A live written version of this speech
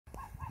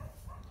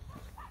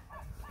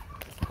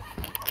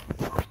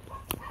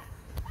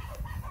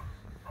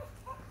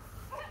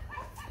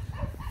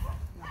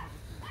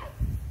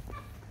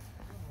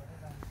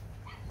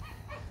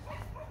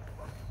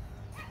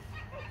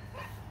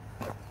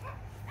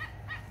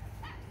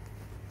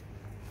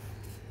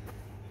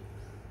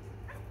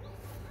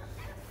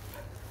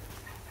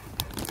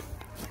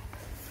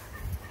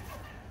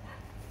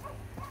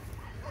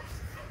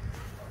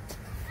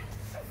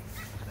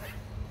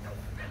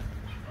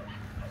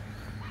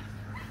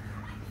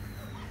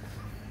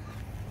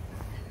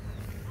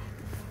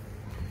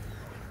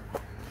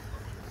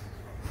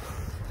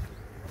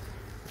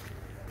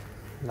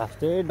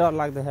लास्टै डर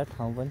लाग्दैछ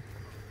ठाउँ पनि।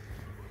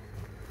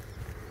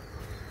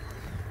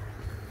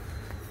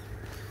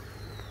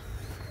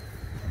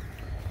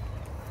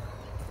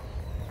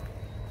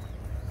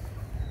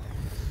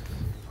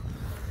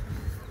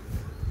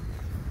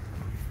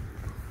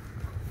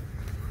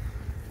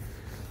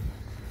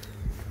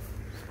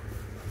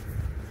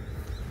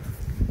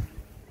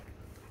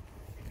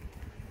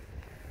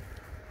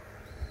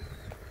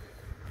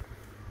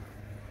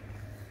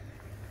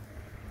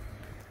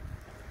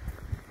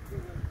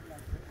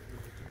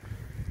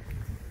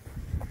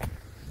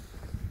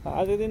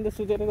 आजको दिन त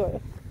सुतेर गयो।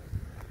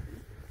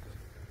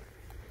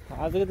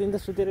 आजको दिन त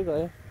सुतेर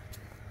गयो।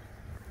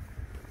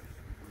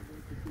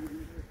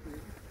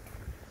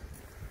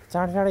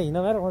 चाँडै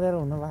हिँडेर उनीहरू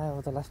हुन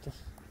लाग्यो त लास्ट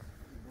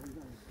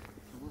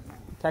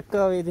ठ्याक्क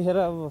अब यतिखेर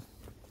अब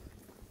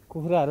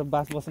कुखुराहरू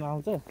बास बस्न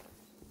आउँछ,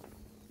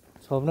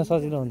 छोप्न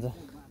सजिलो हुन्छ।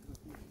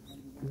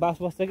 बास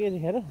बस्छ कि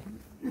यतिखेर।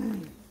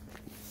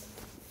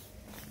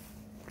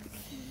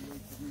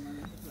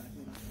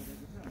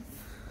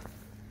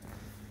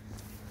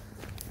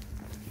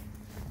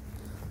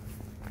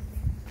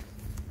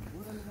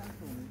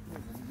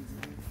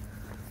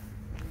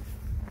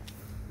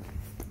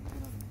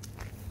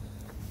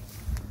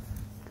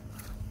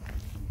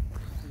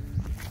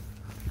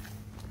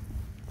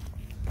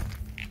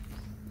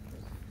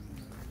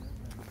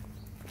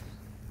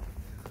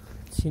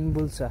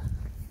 छिनबुल्छ।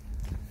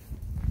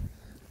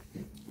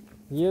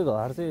 यो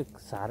घर चाहिँ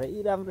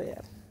साह्रै राम्रो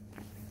यार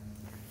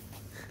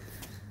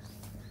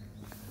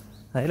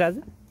है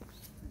राजु।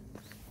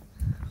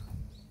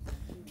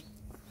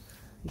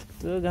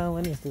 यस्तो गाउँमा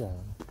नि यस्तो घर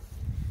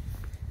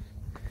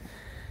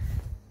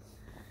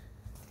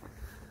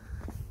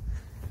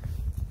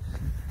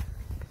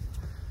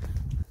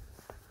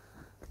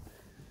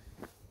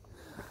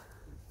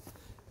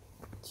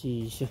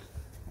चिसो।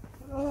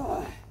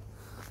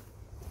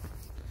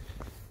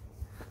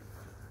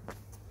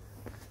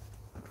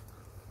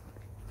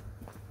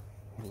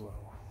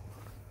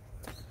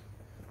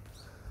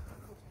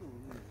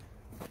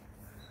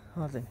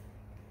 हजुर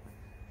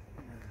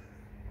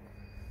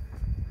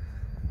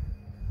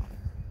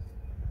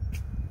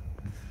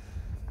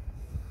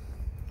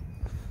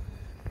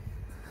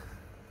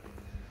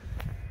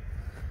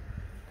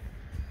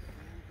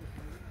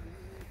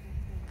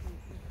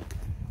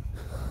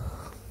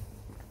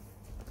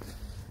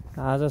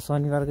आज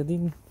शनिबारको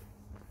दिन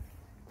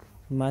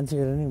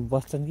मान्छेहरू नि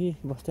बस्छन् कि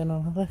बस्दैन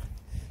होला।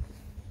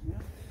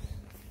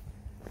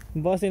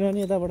 बसेन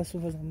भने यताबाट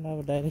सुपर जाँदा अब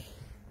डाइरेक्ट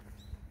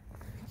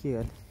के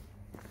गर्ने।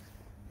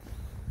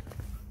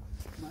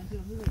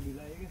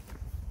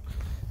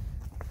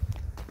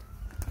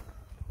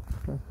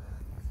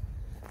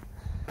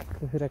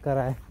 कुखुरा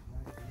कराए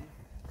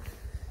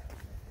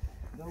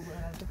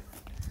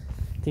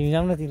तिमी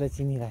जाऊ न, तिमीलाई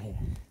चिनिराखे।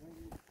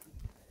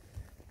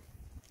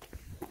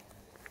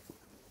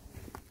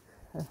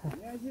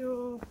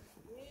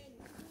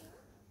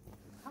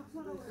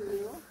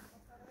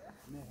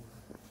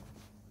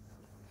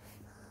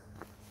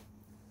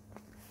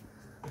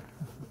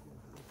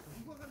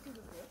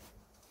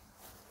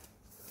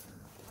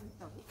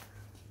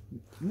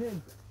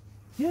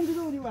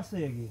 siendo uno va a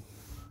ser aquí.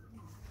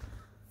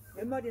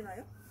 몇 마리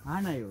나요?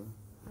 하나요.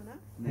 하나?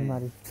 한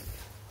마리.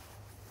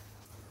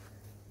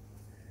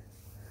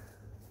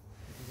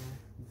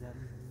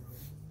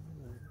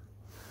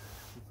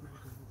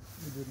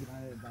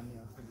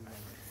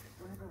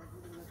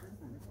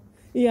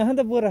 यहाँ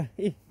त बोरा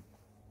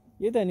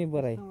यो त नि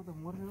बोरा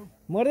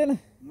मर्दैन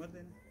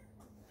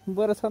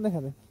बोरा छँदै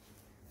खाँदैन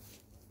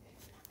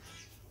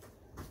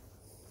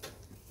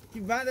कि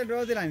बाँधेर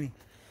डराउँदैन हामी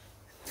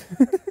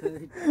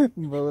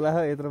बौला हो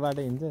यत्रो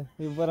बाटो हिँड्छ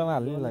यो बोरामा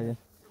हाल्नु लाग्यो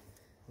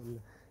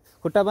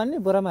खुट्टा बान्ने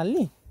बोरामा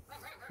हाल्ने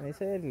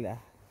यसरी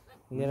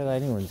लिएर गए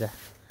नि हुन्छ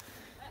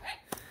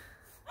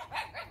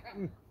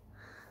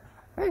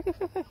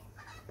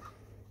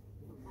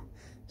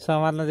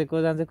समात्न चाहिँ को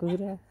जान्छ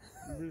कुखुरा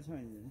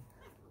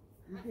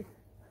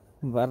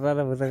भर्रा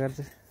र भुर्रा गर्छ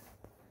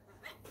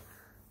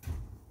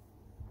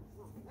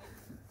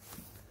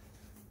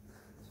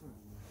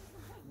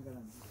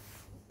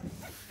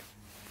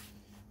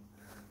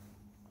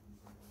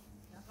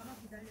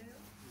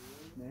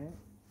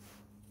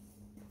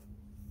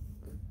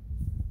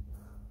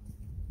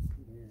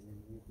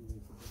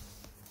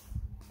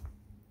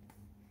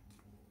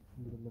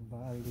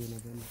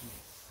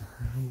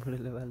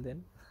बुढीले बाल्दैन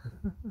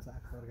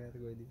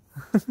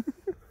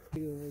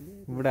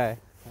बुढा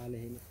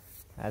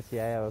आछि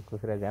आयो अब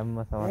कुखुरा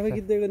झ्याममा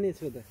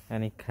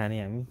अनि खाने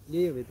हामी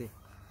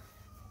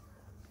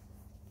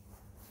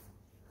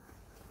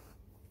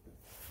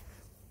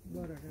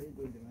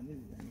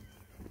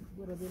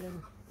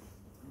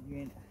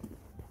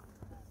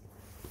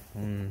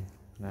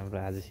हाम्रो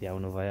आज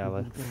आउनु भयो अब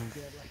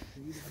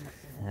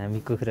हामी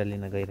कुखुरा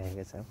लिन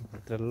गइरहेका छौँ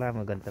यत्रो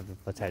लामो गन्तव्य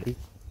पछाडि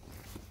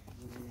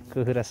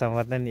कुखुरा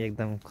समात्न नि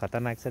एकदम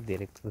खतरनाक छ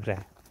धेरै कुखुरा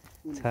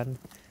छन्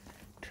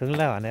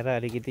ठुङ्ला भनेर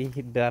अलिकति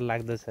डर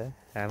लाग्दो छ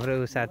हाम्रो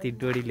साथी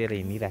डोरी लिएर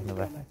हिँडिराख्नु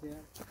भयो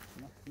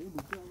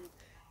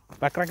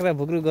पाक्राक्रा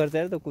भुक्रु गर्छ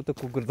त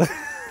कुकुर त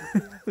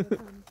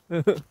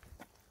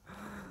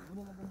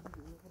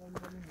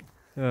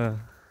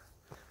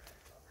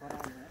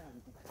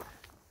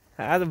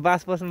आज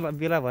बास बस्नु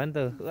बेला भयो नि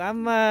त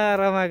आमा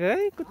रमाएको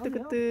है कुत्तु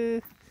कुत्तु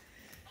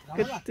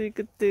कुत्तु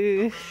कुत्तु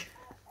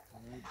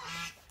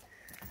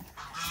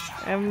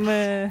आमा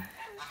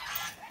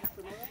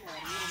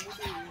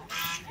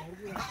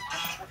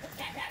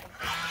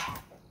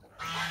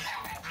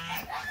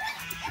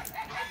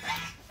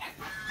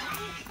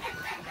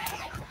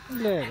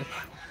ले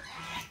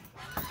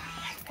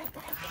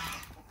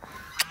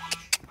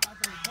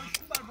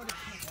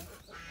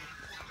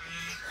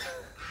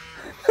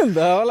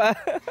धवला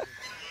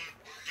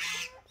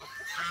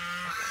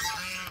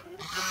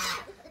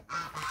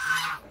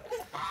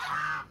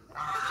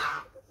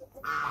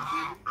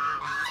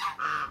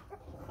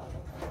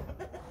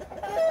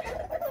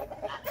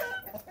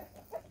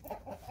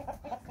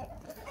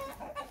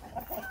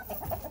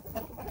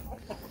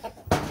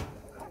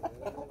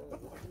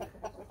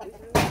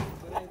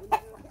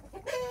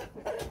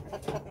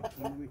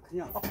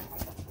그냥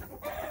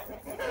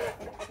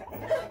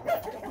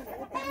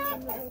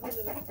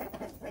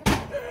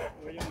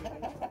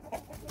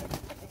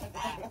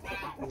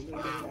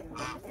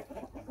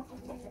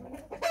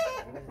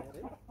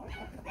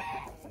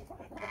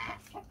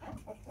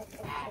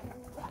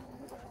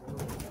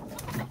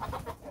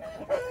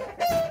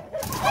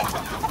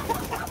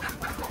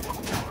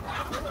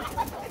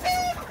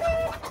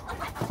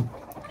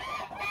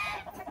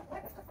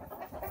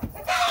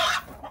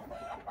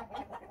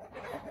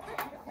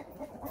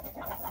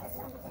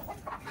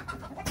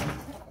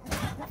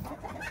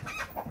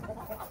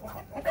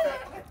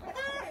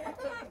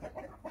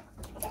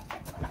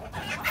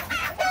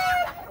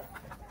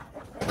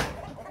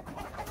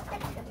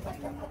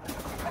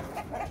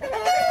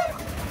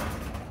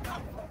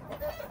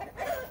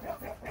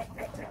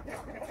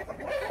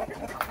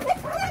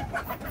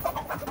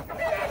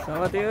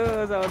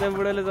समात्यो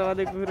बुढाले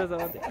समात्यो कुखुरा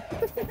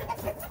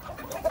समात्यो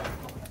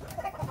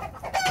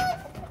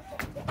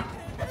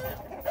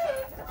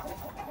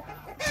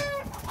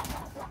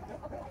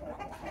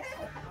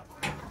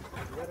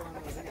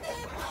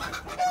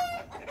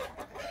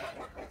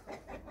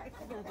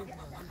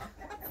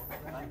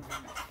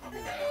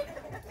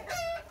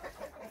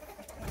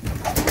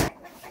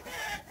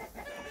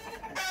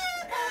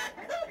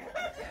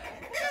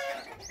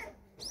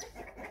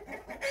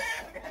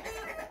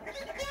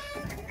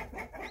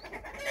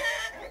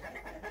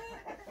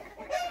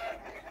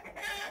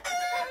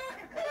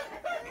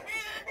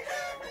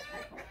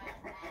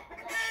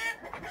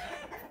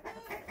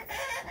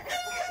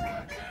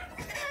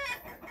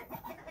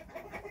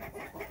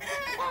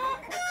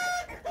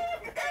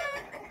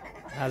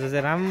आज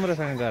चाहिँ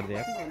राम्रोसँग गरिदियो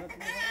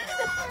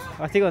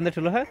अस्तिको भन्दा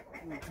ठुलो छ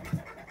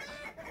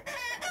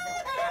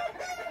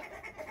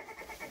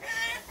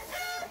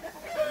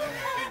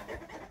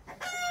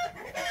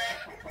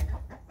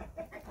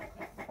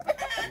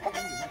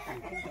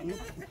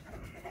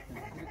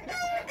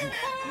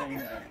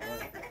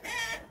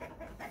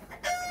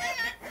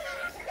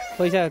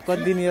पैसा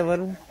कति दिने यो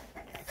बरु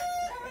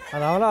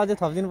हामीलाई अझै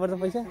थपिदिनु पर्छ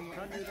पैसा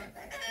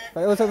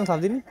औषध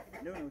थपिदिने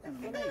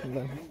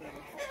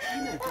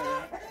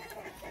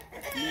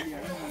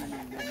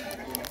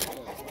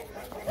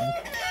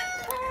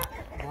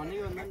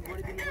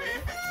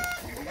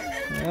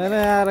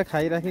आएर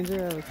खाइराखिन्छ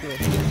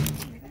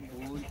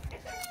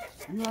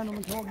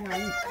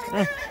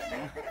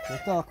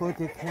अब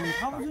के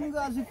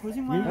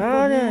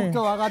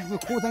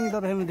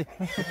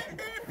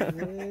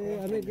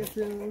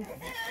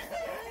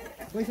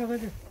पैसा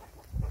पैसा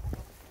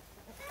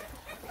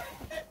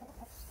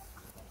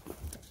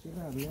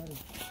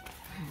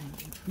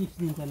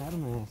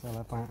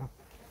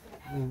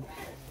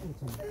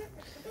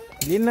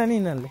लिन्न नि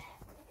यिनीहरूले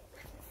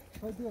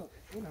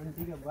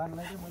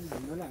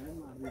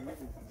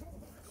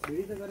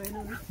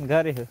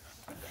गरे हो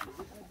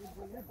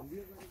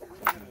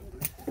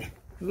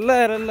ल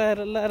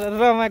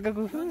रमाएको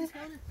कुकुर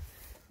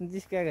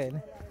जिस्काएको होइन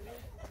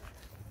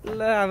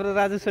ल हाम्रो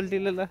राजु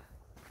सोल्टीले ल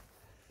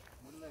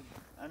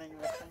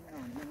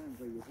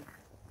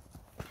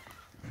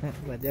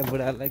भजिया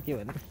बुढाहरूलाई के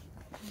भन्ने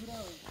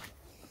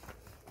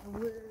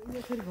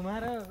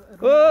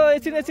ओ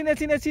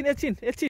एकछिन